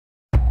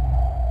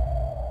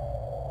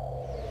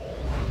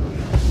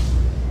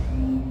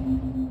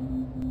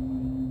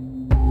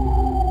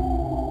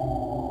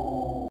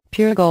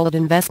Pure gold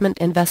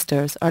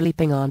investors are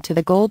leaping onto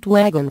the gold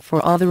wagon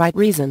for all the right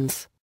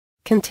reasons.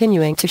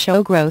 Continuing to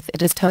show growth,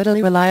 it is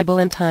totally reliable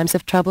in times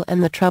of trouble,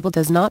 and the trouble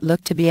does not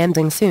look to be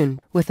ending soon,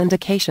 with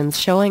indications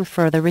showing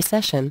further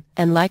recession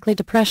and likely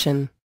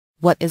depression.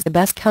 What is the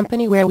best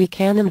company where we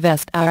can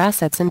invest our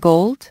assets in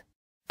gold?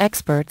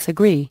 Experts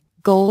agree,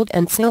 gold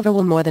and silver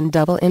will more than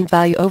double in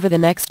value over the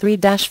next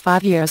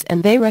 3-5 years,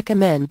 and they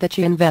recommend that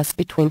you invest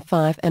between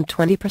 5 and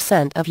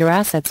 20% of your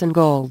assets in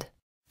gold.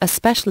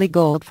 Especially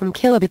gold from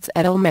Kilobit's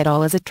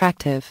Edelmetall is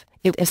attractive.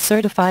 It is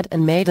certified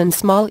and made in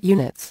small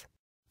units.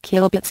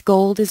 Kilobit's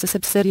Gold is a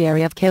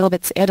subsidiary of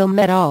Kilobit's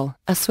Edelmetall,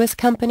 a Swiss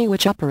company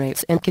which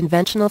operates in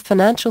conventional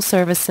financial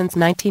service since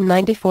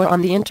 1994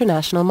 on the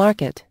international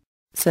market.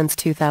 Since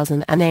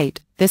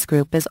 2008, this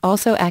group is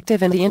also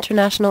active in the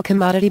international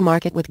commodity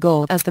market with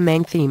gold as the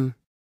main theme.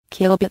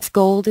 Kilobit's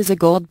Gold is a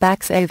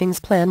gold-backed savings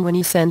plan. When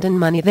you send in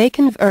money, they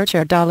convert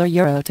your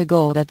dollar/euro to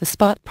gold at the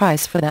spot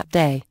price for that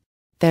day.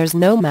 There's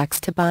no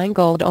max to buying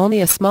gold, only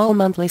a small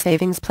monthly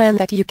savings plan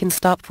that you can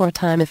stop for a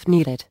time if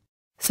needed.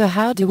 So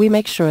how do we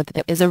make sure that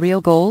it is a real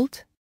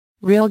gold?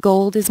 Real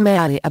gold is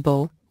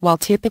malleable, while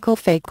typical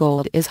fake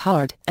gold is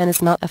hard and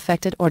is not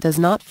affected or does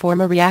not form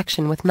a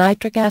reaction with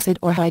nitric acid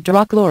or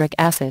hydrochloric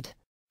acid.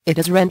 It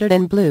is rendered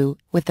in blue,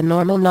 with the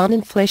normal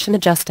non-inflation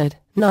adjusted,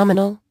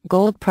 nominal,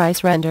 gold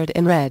price rendered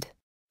in red.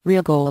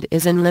 Real gold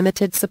is in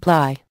limited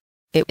supply.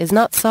 It is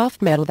not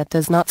soft metal that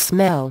does not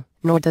smell,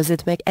 nor does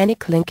it make any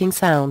clinking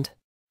sound.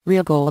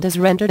 Real gold is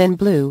rendered in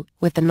blue,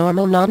 with the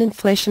normal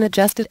non-inflation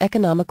adjusted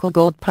economical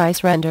gold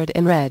price rendered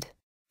in red.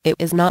 It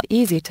is not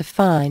easy to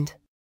find.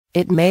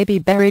 It may be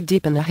buried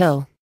deep in a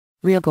hill.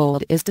 Real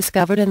gold is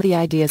discovered in the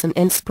ideas and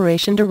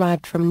inspiration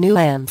derived from new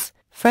lands,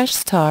 fresh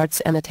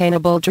starts and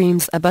attainable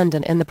dreams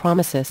abundant in the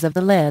promises of the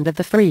land of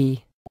the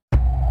free.